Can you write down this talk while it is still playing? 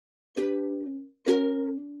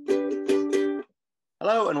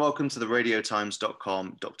Hello and welcome to the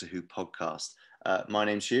radiotimes.com Doctor Who podcast. My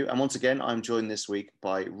name's Hugh, and once again, I'm joined this week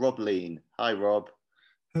by Rob Lean. Hi, Rob.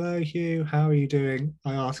 Hello, Hugh. How are you doing?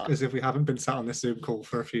 I ask Hi. as if we haven't been sat on this Zoom call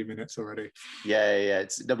for a few minutes already. Yeah.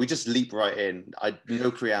 We just leap right in. No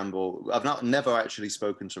preamble. I've never actually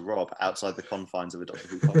spoken to Rob outside the confines of a Doctor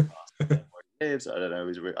Who podcast. I don't know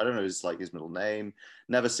where he lives. I don't know his middle name.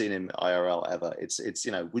 Never seen him IRL ever. It's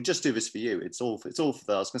we just do this for you. It's all for the,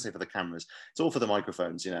 I was going to say for the cameras. It's all for the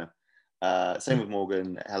microphones. Same with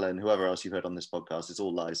Morgan, Helen, whoever else you've heard on this podcast. It's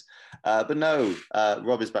all lies. But no,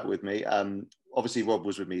 Rob is back with me. Obviously, Rob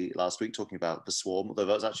was with me last week talking about The Swarm, although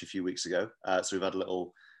that was actually a few weeks ago. So we've had a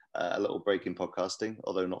little break in podcasting,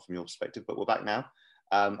 although not from your perspective, but we're back now.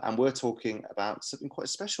 And we're talking about something quite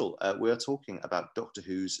special. We're talking about Doctor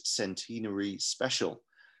Who's Centenary special.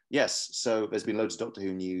 Yes, so there's been loads of Doctor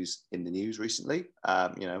Who news in the news recently.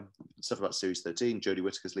 Stuff about Series 13, Jodie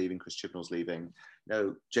Whittaker's leaving, Chris Chibnall's leaving,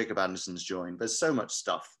 Jacob Anderson's joined. There's so much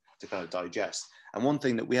stuff to kind of digest. And one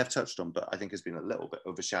thing that we have touched on, but I think has been a little bit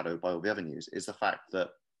overshadowed by all the other news, is the fact that,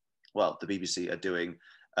 the BBC are doing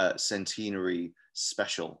a Centenary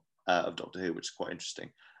special of Doctor Who, which is quite interesting.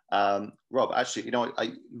 Rob, actually,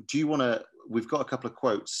 do you want to, we've got a couple of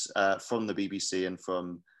quotes from the BBC and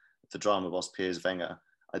from the drama boss, Piers Wenger.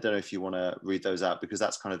 I don't know if you want to read those out, because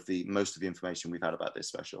that's kind of most of the information we've had about this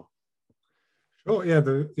special. Sure, yeah,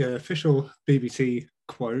 the official BBC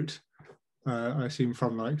quote, I assume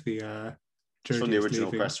from like the from the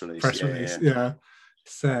original press release.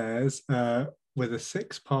 Says, with a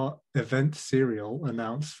 6-part event serial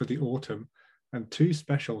announced for the autumn and 2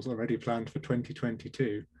 specials already planned for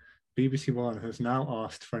 2022, BBC One has now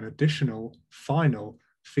asked for an additional final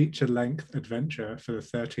feature-length adventure for the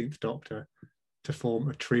 13th Doctor to form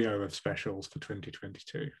a trio of specials for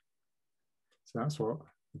 2022. So that's what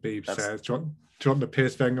Beeb says. Do you want the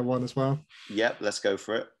Piers Wenger one as well? Yep, let's go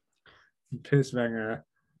for it. Piers Wenger,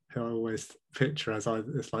 who I always picture as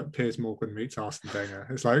it's like Piers Morgan meets Arsene Wenger.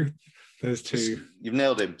 It's like there's two. You've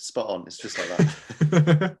nailed him, spot on. It's just like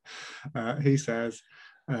that. He says,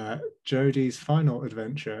 Jodie's final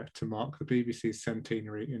adventure to mark the BBC's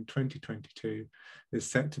centenary in 2022 is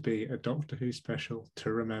set to be a Doctor Who special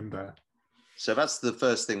to remember. So that's the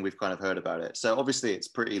first thing we've kind of heard about it. So obviously it's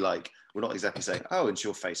pretty like, we're not exactly saying, oh, and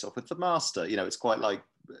she'll face off with the Master. It's quite like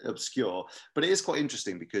obscure, but it is quite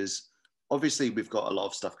interesting because obviously we've got a lot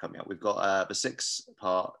of stuff coming up. We've got the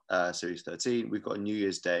 6-part Series 13. We've got a New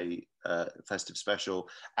Year's Day festive special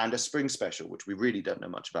and a spring special, which we really don't know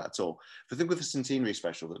much about at all. The thing with the Centenary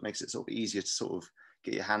special that makes it sort of easier to sort of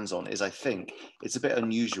get your hands on is I think it's a bit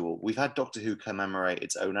unusual. We've had Doctor Who commemorate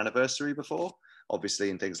its own anniversary before, obviously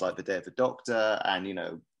in things like the Day of the Doctor and,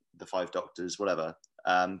 the 5 Doctors, whatever.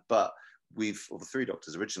 But the 3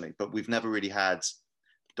 Doctors originally, but we've never really had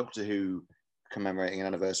Doctor Who commemorating an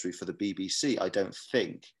anniversary for the BBC, I don't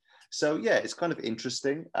think. So yeah, it's kind of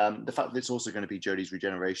interesting. The fact that it's also going to be Jodie's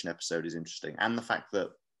regeneration episode is interesting. And the fact that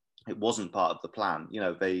it wasn't part of the plan.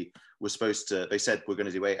 They said we're going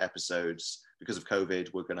to do 8 episodes because of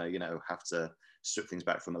COVID. We're going to, have to strip things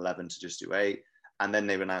back from 11 to just do 8. And then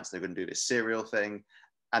they've announced they're going to do this serial thing.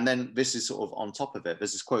 And then this is sort of on top of it.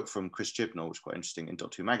 There's this quote from Chris Chibnall, which is quite interesting, in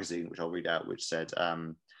Doctor Who magazine, which I'll read out, which said,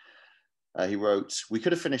 he wrote, "We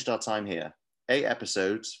could have finished our time here. 8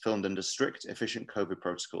 episodes filmed under strict, efficient COVID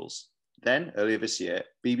protocols. Then, earlier this year,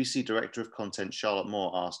 BBC Director of Content Charlotte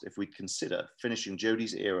Moore asked if we'd consider finishing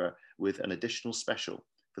Jodie's era with an additional special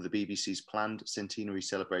for the BBC's planned centenary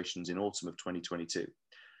celebrations in autumn of 2022.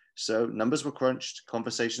 So numbers were crunched,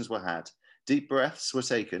 conversations were had, deep breaths were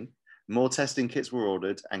taken, more testing kits were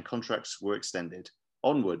ordered, and contracts were extended.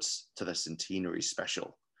 Onwards to the centenary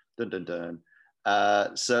special." Dun dun dun.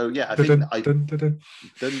 So yeah, I think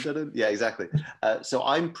yeah, exactly. So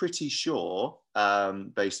I'm pretty sure,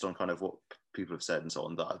 based on kind of what people have said and so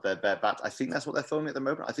on, that they're back. I think that's what they're filming at the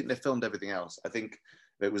moment. I think they filmed everything else. I think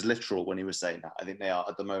it was literal when he was saying that. I think they are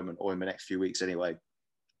at the moment, or in the next few weeks anyway,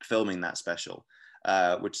 filming that special,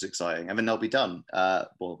 which is exciting. And then they'll be done.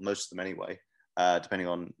 Well, most of them anyway, depending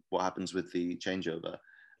on what happens with the changeover.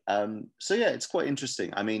 So yeah, it's quite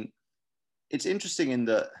interesting. I mean, it's interesting in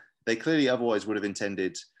that they clearly otherwise would have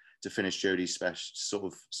intended to finish Jodie's sort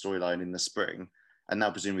of storyline in the spring, and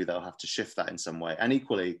now presumably they'll have to shift that in some way. And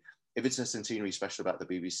equally, if it's a centenary special about the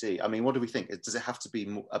BBC, I mean, what do we think? Does it have to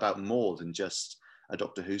be about more than just a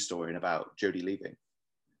Doctor Who story and about Jodie leaving?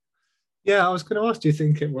 Yeah, I was going to ask, do you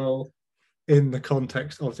think it will, in the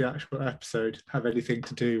context of the actual episode, have anything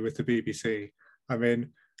to do with the BBC? I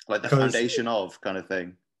mean, like the foundation of kind of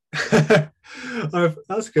thing.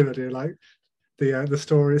 That's a good idea. Like the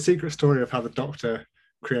story, the secret story of how the Doctor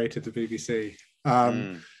created the BBC.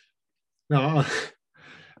 No,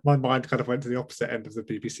 my mind kind of went to the opposite end of the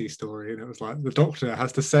BBC story, and it was like the Doctor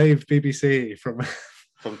has to save BBC from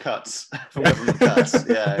from cuts, from yeah. government cuts.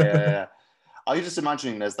 Yeah. Are you just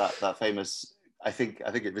imagining there's that famous? I think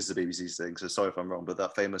this is a BBC thing. So sorry if I'm wrong, but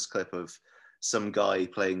that famous clip of some guy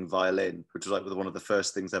playing violin, which was like one of the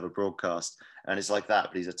first things ever broadcast, and it's like that,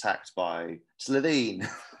 but he's attacked by Slitheen.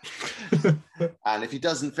 And if he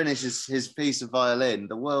doesn't finish his piece of violin,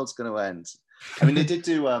 the world's going to end. I mean, they did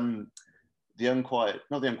do the Unquiet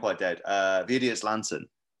Dead. The Idiot's Lantern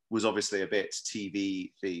was obviously a bit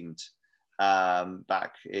TV themed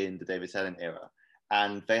back in the David Tennant era,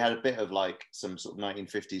 and they had a bit of like some sort of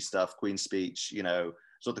 1950s stuff, Queen's Speech. You know,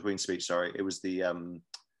 it's not the Queen's Speech. Sorry, it was the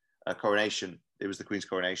coronation. It was the Queen's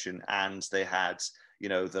coronation, and they had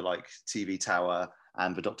the like TV tower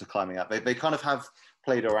and the Doctor climbing up. They kind of have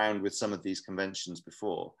played around with some of these conventions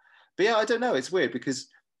before, but yeah, I don't know. It's weird because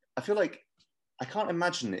I feel like I can't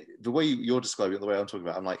imagine it the way you're describing it, the way I'm talking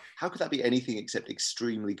about. I'm like, how could that be anything except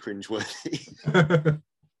extremely cringeworthy?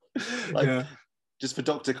 Like, yeah. Just for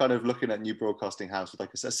Doctor kind of looking at New Broadcasting House with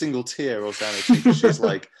like a single tear rolls down her cheek. She's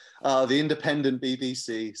like, the independent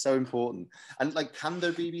BBC, so important. And like, can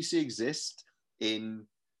the BBC exist in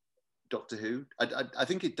Doctor Who? I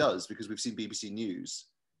think it does, because we've seen BBC News,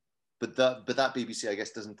 but that BBC, I guess,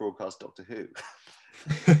 doesn't broadcast Doctor Who.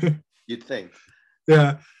 You'd think.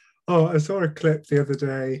 Yeah. Oh, I saw a clip the other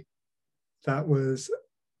day that was,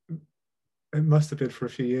 it must have been for a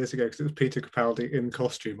few years ago, because it was Peter Capaldi in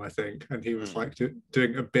costume, I think, and he was like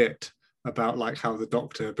doing a bit about like how the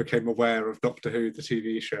Doctor became aware of Doctor Who, the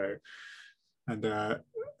TV show. And I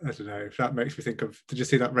don't know, if that makes me think of, did you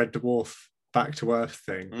see that Red Dwarf Back to Earth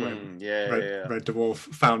thing when Red Dwarf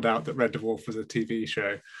found out that Red Dwarf was a TV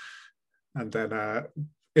show, and then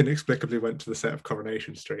inexplicably went to the set of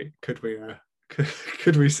Coronation Street? Could we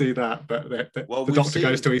see that? But the Doctor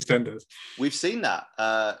goes to EastEnders. We've seen that.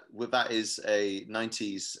 That is a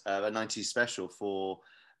 90s special for,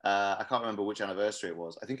 I can't remember which anniversary it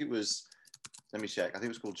was. I think it was, let me check. I think it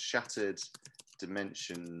was called Shattered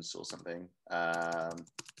Dimensions or something. I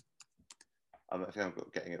think I'm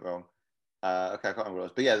getting it wrong. Okay, I can't remember what it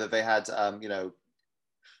was. But yeah, they had,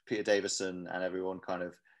 Peter Davison and everyone kind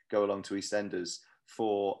of go along to EastEnders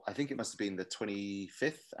for, I think it must have been the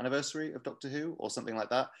 25th anniversary of Doctor Who or something like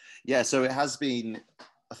that. Yeah, so it has been,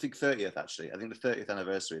 I think 30th actually. I think the 30th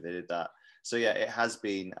anniversary they did that. So yeah, it has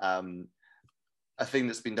been a thing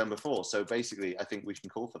that's been done before. So basically, I think we can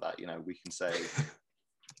call for that. We can say,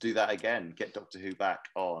 do that again, get Doctor Who back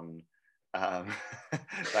on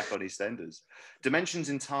back on EastEnders. Dimensions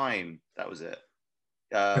in Time, that was it.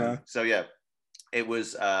 So yeah, it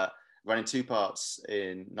was ran in 2 parts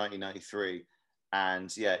in 1993.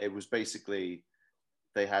 And yeah, it was basically,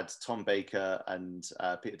 they had Tom Baker and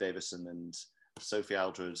Peter Davison and Sophie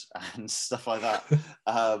Aldred and stuff like that,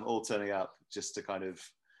 all turning up just to kind of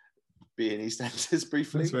be in EastEnders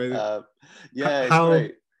briefly. Yeah, it's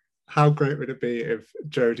great. How great would it be if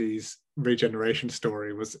Jodie's regeneration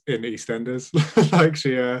story was in EastEnders? Like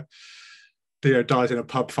she dies in a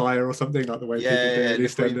pub fire or something, like the way people do in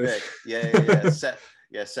EastEnders.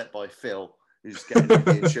 Set by Phil, who's getting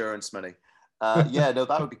the insurance money. No,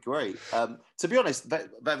 that would be great. To be honest,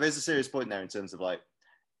 there's a serious point there in terms of like,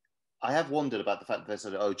 I have wondered about the fact that they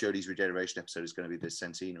said, Jodie's regeneration episode is going to be this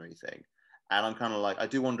centenary thing. And I'm kind of like, I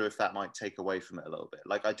do wonder if that might take away from it a little bit.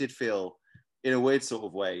 Like, I did feel, in a weird sort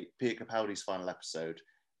of way, Peter Capaldi's final episode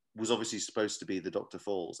was obviously supposed to be the Doctor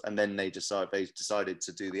Falls. And then they decided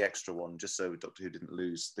to do the extra one just so Doctor Who didn't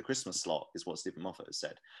lose the Christmas slot, is what Stephen Moffat has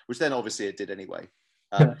said, which then obviously it did anyway.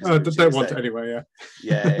 Don't want it anyway,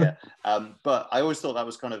 yeah. But I always thought that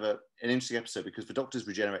was kind of an interesting episode, because the Doctor's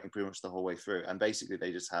regenerating pretty much the whole way through, and basically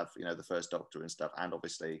they just have the first Doctor and stuff, and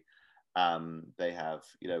obviously they have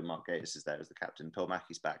Mark Gatiss is there as the captain, Pearl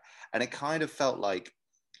Mackie's back, and it kind of felt like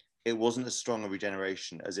it wasn't as strong a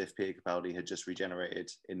regeneration as if Peter Capaldi had just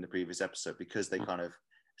regenerated in the previous episode, because they kind of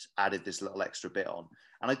added this little extra bit on.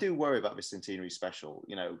 And I do worry about this centenary special.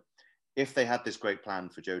 If they had this great plan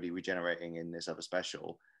for Jodie regenerating in this other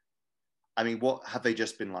special, I mean, what have they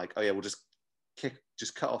just been like? Oh yeah, we'll just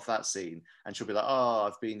cut off that scene, and she'll be like,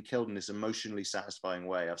 I've been killed in this emotionally satisfying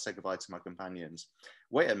way. I've said goodbye to my companions.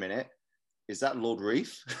 Wait a minute, is that Lord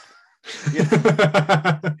Reef?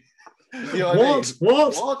 What? Lord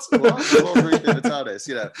Reef in the TARDIS.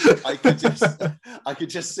 I could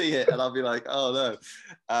just see it, and I'll be like, oh no.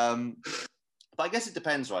 But I guess it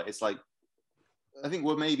depends, right? It's like, I think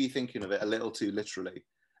we're maybe thinking of it a little too literally,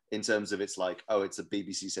 in terms of it's like, it's a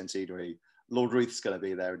BBC centenary. Lord Ruth's going to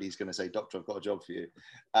be there and he's going to say, Doctor, I've got a job for you.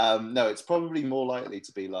 No, it's probably more likely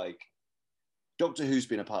to be like, Doctor Who's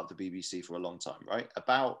been a part of the BBC for a long time, right?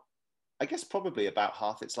 About I guess probably about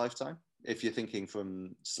half its lifetime. If you're thinking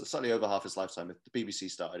from slightly over half its lifetime, if the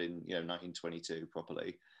BBC started in 1922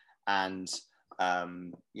 properly, and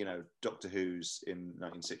Doctor Who's in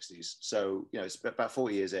 1960s, so it's about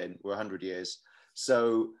 40 years in, we're 100 years.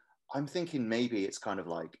 So I'm thinking maybe it's kind of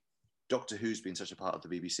like Doctor Who's been such a part of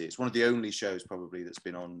the BBC. It's one of the only shows probably that's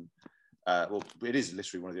been on. Well, it is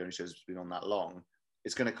literally one of the only shows that's been on that long.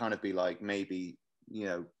 It's going to kind of be like maybe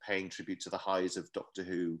paying tribute to the highs of Doctor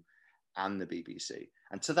Who and the BBC.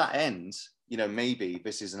 And to that end, maybe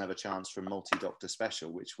this is another chance for a multi-Doctor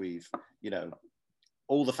special, which we've,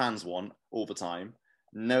 all the fans want all the time.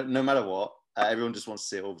 No matter what, everyone just wants to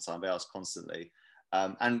see it all the time. They ask constantly.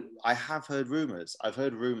 And I have heard rumors. I've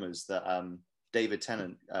heard rumors that David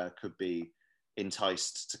Tennant could be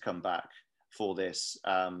enticed to come back for this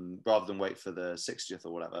rather than wait for the 60th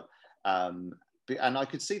or whatever. And I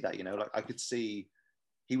could see that, I could see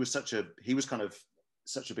he was kind of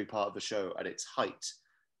such a big part of the show at its height.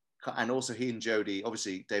 And also he and Jodie,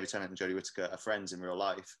 obviously David Tennant and Jodie Whittaker are friends in real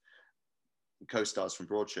life, co-stars from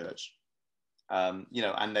Broadchurch,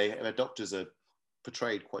 and their doctors are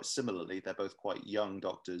portrayed quite similarly. They're both quite young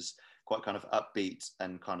doctors, quite kind of upbeat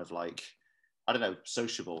and kind of like, I don't know,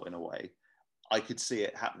 sociable in a way. I could see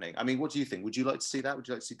it happening. I mean, what do you think? Would you like to see that? Would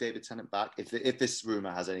you like to see David Tennant back if this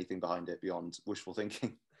rumor has anything behind it beyond wishful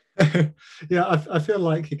thinking? Yeah, I feel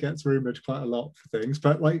like he gets rumored quite a lot for things,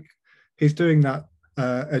 but like he's doing that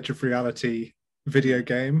Edge of Reality video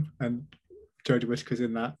game, and Jodie Whittaker's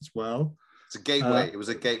in that as well. It's a gateway. It was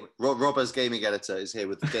a gateway. Robbo's gaming editor is here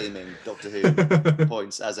with the gaming Doctor Who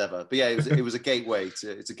points as ever. But yeah, it was a gateway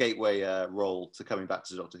it's a gateway role to coming back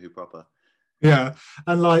to Doctor Who proper. Yeah,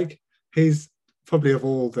 and like he's probably of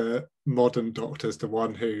all the modern Doctors the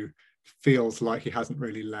one who feels like he hasn't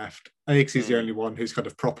really left. I think he's the only one who's kind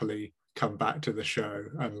of properly come back to the show,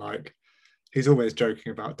 and like he's always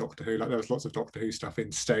joking about Doctor Who. Like there was lots of Doctor Who stuff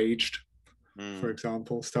in Staged, for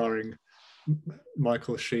example, starring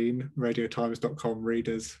Michael Sheen, radiotimes.com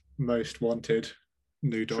readers most wanted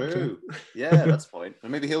new Doctor. True. Yeah, that's the point.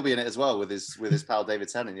 And maybe he'll be in it as well with his pal David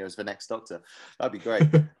Tennant, as the next Doctor. That'd be great.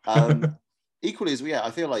 Equally as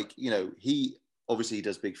I feel like he obviously he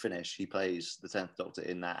does Big Finish. He plays the 10th Doctor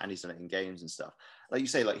in that, and he's done it in games and stuff. Like you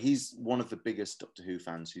say, like he's one of the biggest Doctor Who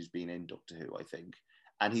fans who's been in Doctor Who, I think,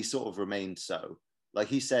 and he sort of remained so. Like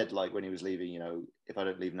he said, like when he was leaving, if I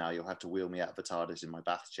don't leave now, you'll have to wheel me out of the TARDIS in my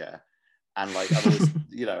bath chair. And like I've always,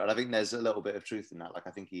 and I think there's a little bit of truth in that. Like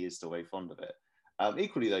I think he is still very fond of it.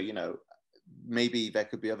 Equally though, maybe there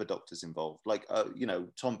could be other Doctors involved. Like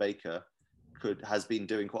Tom Baker has been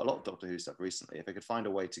doing quite a lot of Doctor Who stuff recently. If I could find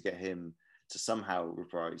a way to get him to somehow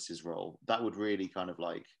reprise his role, that would really kind of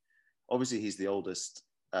like, obviously he's the oldest,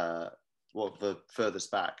 the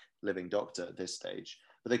furthest back living Doctor at this stage,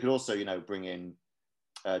 but they could also, bring in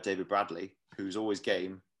David Bradley, who's always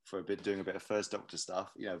game for a bit, doing a bit of First Doctor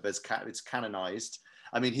stuff. It's canonized.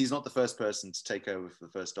 I mean, he's not the first person to take over for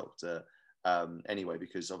the First Doctor anyway,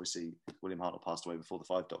 because obviously William Hartnell passed away before the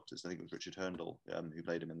Five Doctors. I think it was Richard Hurndall who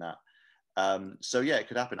played him in that. So yeah, it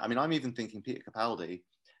could happen. I mean, I'm even thinking Peter Capaldi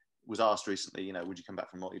was asked recently, would you come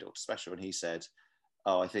back for a multi-Doctor special? And he said,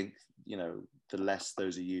 I think, the less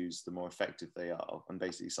those are used, the more effective they are. And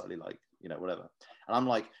basically slightly like, whatever. And I'm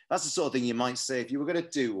like, that's the sort of thing you might say if you were going to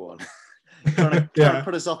do one. trying to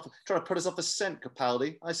put us off the scent,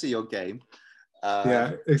 Capaldi. I see your game.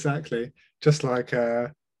 Yeah, exactly. Just like,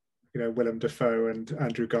 Willem Dafoe and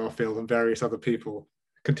Andrew Garfield and various other people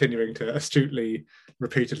continuing to astutely,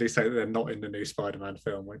 repeatedly say that they're not in the new Spider-Man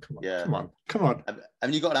film. Like, come on.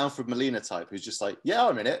 And you got an Alfred Molina type who's just like, yeah,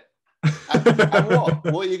 I'm in it. And what?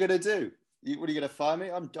 What are you going to do? What are you going to fire me?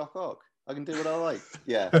 I'm Doc Ock. I can do what I like.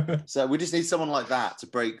 Yeah. So we just need someone like that to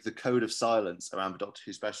break the code of silence around the Doctor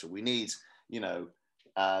Who special. We need,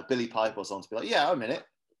 Billy Piper or someone to be like, yeah, I'm in it.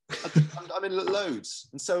 I'm in loads,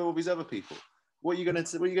 and so are all these other people. What are you going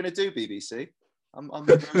to do, BBC? I'm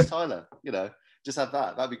Rose Tyler. Just have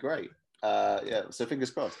that. That'd be great. Yeah. So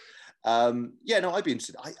fingers crossed. I'd be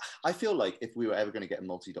interested. I feel like if we were ever going to get a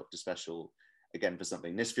multi-Doctor special again for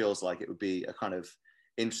something, this feels like it would be a kind of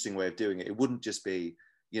interesting way of doing it. It wouldn't just be,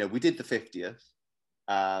 we did the 50th,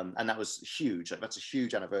 and that was huge. Like that's a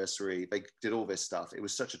huge anniversary. They did all this stuff. It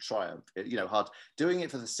was such a triumph. Hard doing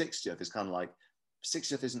it for the 60th is kind of like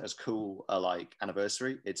 60th isn't as cool a like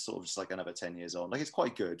anniversary. It's sort of just like another 10 years on. Like it's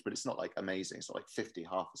quite good, but it's not like amazing. It's not like 50,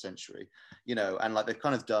 half a century, and like they've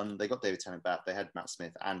kind of done, they got David Tennant back. They had Matt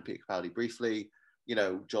Smith and Peter Capaldi briefly,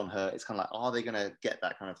 John Hurt. It's kind of like, are they going to get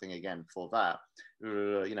that kind of thing again for that?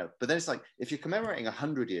 But then it's like, if you're commemorating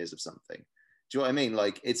 100 years of something, do you know what I mean?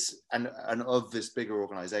 Like it's, and of this bigger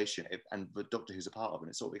organization and the Doctor Who's a part of, and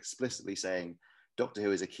it's sort of explicitly saying, Doctor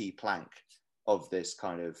Who is a key plank of this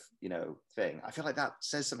kind of, you know, thing. I feel like that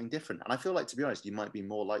says something different. And I feel like, to be honest, you might be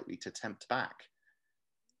more likely to tempt back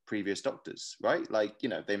previous Doctors, right? Like, you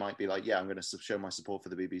know, they might be like, yeah, I'm going to show my support for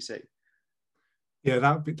the BBC.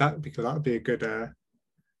 Yeah, because that would be a good,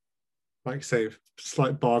 like say,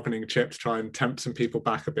 slight bargaining chip to try and tempt some people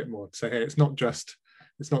back a bit more. To say, hey, it's not just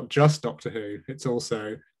Doctor Who. It's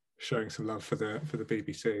also showing some love for the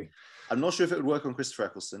BBC. I'm not sure if it would work on Christopher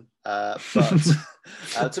Eccleston, but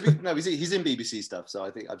he's in BBC stuff, so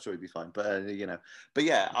I'm sure he'd be fine. But you know, but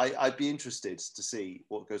yeah, I'd be interested to see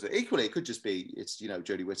what goes on. Equally, it could just be it's, you know,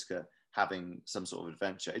 Jodie Whittaker having some sort of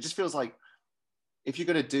adventure. It just feels like, if you're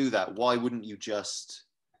going to do that, why wouldn't you just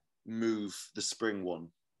move the spring one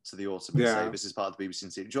to the autumn and say this is part of the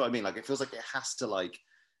BBC series? Do you know what I mean? Like, it feels like it has to like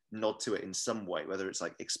nod to it in some way, whether it's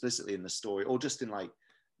like explicitly in the story or just in like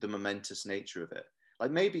the momentous nature of it. Like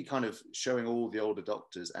maybe kind of showing all the older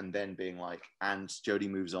Doctors and then being like, and Jodie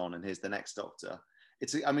moves on and here's the next Doctor.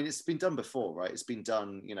 I mean, it's been done before, right? It's been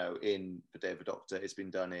done, you know, in The Day of the Doctor. It's been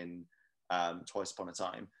done in Twice Upon a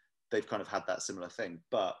Time. They've kind of had that similar thing.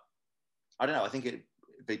 But I don't know. I think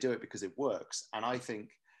they do it because it works. And I think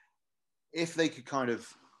if they could kind of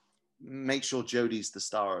make sure Jodie's the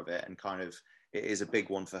star of it and kind of it is a big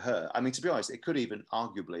one for her. I mean, to be honest, it could even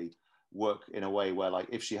arguably work in a way where, like,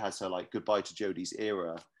 if she has her like goodbye to Jodie's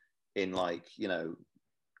era in like, you know,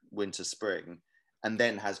 winter spring, and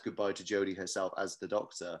then has goodbye to Jodie herself as the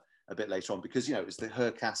Doctor a bit later on, because, you know, it's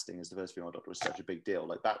her casting as the first female Doctor was such a big deal.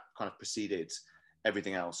 Like that kind of preceded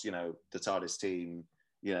everything else, you know, the TARDIS team,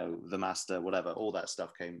 you know, the Master, whatever, all that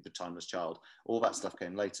stuff came, the Timeless Child, all that stuff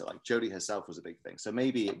came later. Like Jodie herself was a big thing. So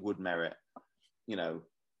maybe it would merit, you know,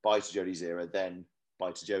 bye to Jodie's era, then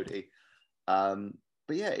bye to Jodie.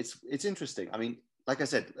 But yeah, it's interesting. I mean, like I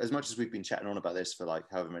said, as much as we've been chatting on about this for like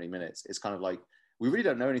however many minutes, it's kind of like we really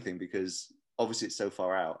don't know anything because obviously it's so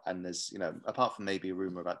far out, and there's, you know, apart from maybe a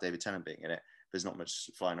rumor about David Tennant being in it, there's not much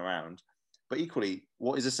flying around. But equally,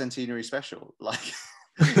 what is a centenary special? Like,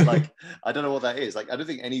 like I don't know what that is. Like, I don't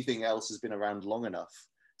think anything else has been around long enough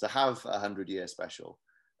to have a 100-year special.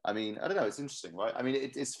 I mean, I don't know. It's interesting, right? I mean,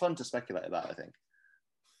 it's fun to speculate about, I think.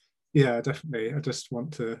 Yeah, definitely. I just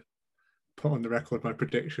want to put on the record my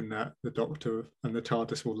prediction that the Doctor and the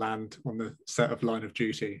TARDIS will land on the set of Line of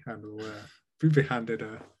Duty and will be handed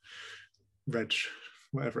a Reg,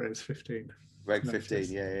 whatever it is, 15. Reg 15,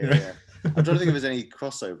 yeah. I'm trying to think if there's any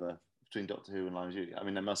crossover between Doctor Who and Line of Duty. I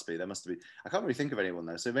mean, there must be. I can't really think of anyone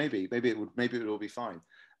though. So maybe it would all be fine.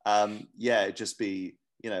 Yeah, it'd just be,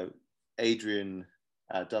 you know, Adrian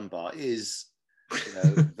Dunbar is, you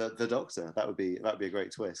know, the Doctor. That would be a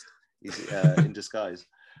great twist. He's in disguise.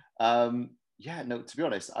 Yeah, no, to be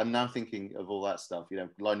honest, I'm now thinking of all that stuff, you know,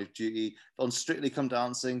 Line of Duty, on Strictly Come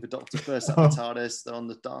Dancing, the Doctor bursts out the TARDIS, they're on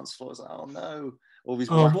the dance floor. It's like, oh no, all these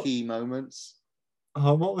wacky moments.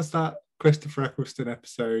 What was that Christopher Eccleston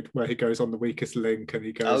episode where he goes on the weakest link and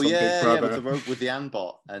he goes on Big Brother? Yeah, with the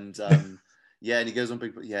Anbot, and yeah, and he goes on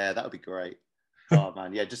Big Brother. Yeah, that would be great. Oh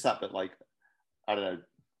man, yeah, just that, but like, I don't know.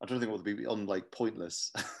 I don't think what would be on like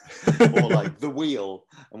Pointless or like The Wheel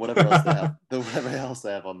and whatever else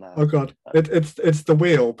they have on there. Oh god, it's The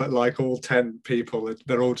Wheel, but like all 10 people,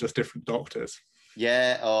 they're all just different Doctors.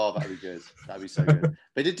 Yeah, oh, that'd be good. That'd be so good.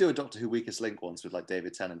 They did do a Doctor Who Weakest Link once with like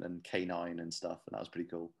David Tennant and K9 and stuff, and that was pretty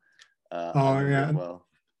cool. Yeah, well.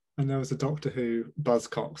 And there was a Doctor Who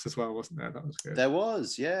Buzzcocks as well, wasn't there? That was good. There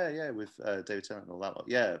was, yeah, with David Tennant and all that lot.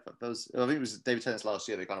 Yeah, but I think it was David Tennant's last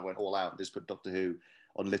year. They kind of went all out and just put Doctor Who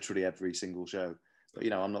on literally every single show. But, you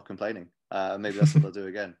know, I'm not complaining. Maybe that's what they'll do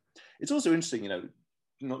again. It's also interesting, you know,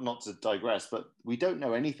 not to digress, but we don't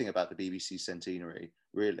know anything about the BBC Centenary,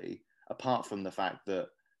 really, apart from the fact that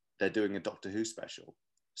they're doing a Doctor Who special.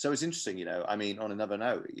 So it's interesting, you know, I mean, on another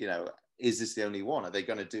note, you know, is this the only one? Are they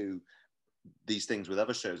going to do these things with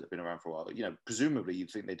other shows that have been around for a while? You know, presumably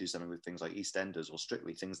you'd think they do something with things like EastEnders or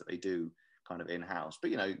Strictly, things that they do kind of in-house.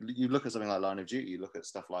 But, you know, you look at something like Line of Duty, you look at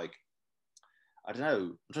stuff like, I don't know,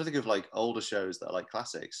 I'm trying to think of like older shows that are like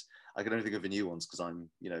classics. I can only think of the new ones because I'm,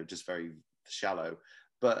 you know, just very shallow.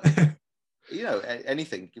 But, you know,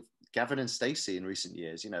 anything, Gavin and Stacey in recent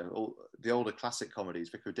years, you know, all the older classic comedies,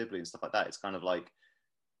 Vicar of Dibley and stuff like that. It's kind of like,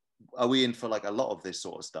 are we in for like a lot of this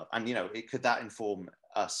sort of stuff? And, you know, could that inform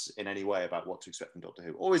us in any way about what to expect from Doctor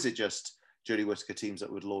Who? Or is it just Jodie Whittaker teams up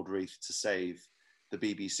with Lord Reith to save the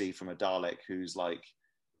BBC from a Dalek who's like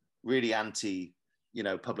really anti, you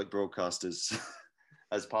know, public broadcasters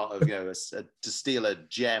as part of, you know, to steal a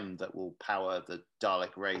gem that will power the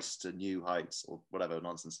Dalek race to new heights or whatever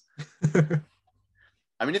nonsense.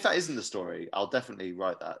 I mean, if that isn't the story, I'll definitely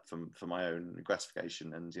write that for my own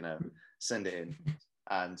gratification and, you know, send it in.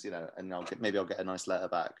 and and maybe I'll get a nice letter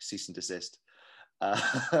back, cease and desist.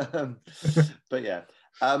 But yeah.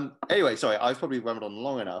 Anyway, sorry, I've probably rambled on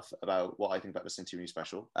long enough about what I think about the Centenary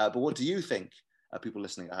special. But what do you think, people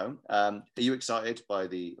listening at home? Are you excited by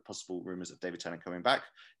the possible rumours of David Tennant coming back?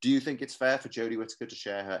 Do you think it's fair for Jodie Whittaker to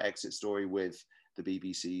share her exit story with the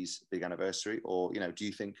BBC's big anniversary? Or, do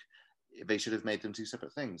you think they should have made them two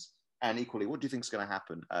separate things? And equally, what do you think is going to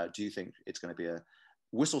happen? Do you think it's going to be a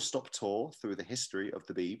whistle-stop tour through the history of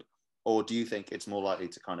the Beeb? Or do you think it's more likely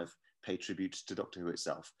to kind of pay tribute to Doctor Who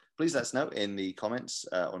itself? Please let us know in the comments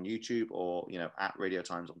on YouTube, or at Radio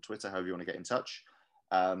Times on Twitter, however you want to get in touch.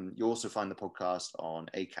 You'll also find the podcast on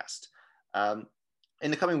Acast. In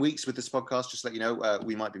the coming weeks with this podcast, just to let you know,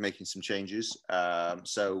 we might be making some changes.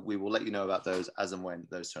 So we will let you know about those as and when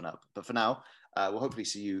those turn up. But for now, we'll hopefully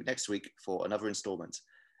see you next week for another installment.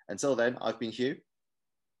 Until then, I've been Hugh.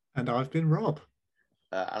 And I've been Rob.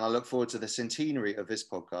 And I look forward to the centenary of this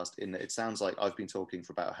podcast, in that it sounds like I've been talking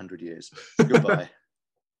for about 100 years. Goodbye.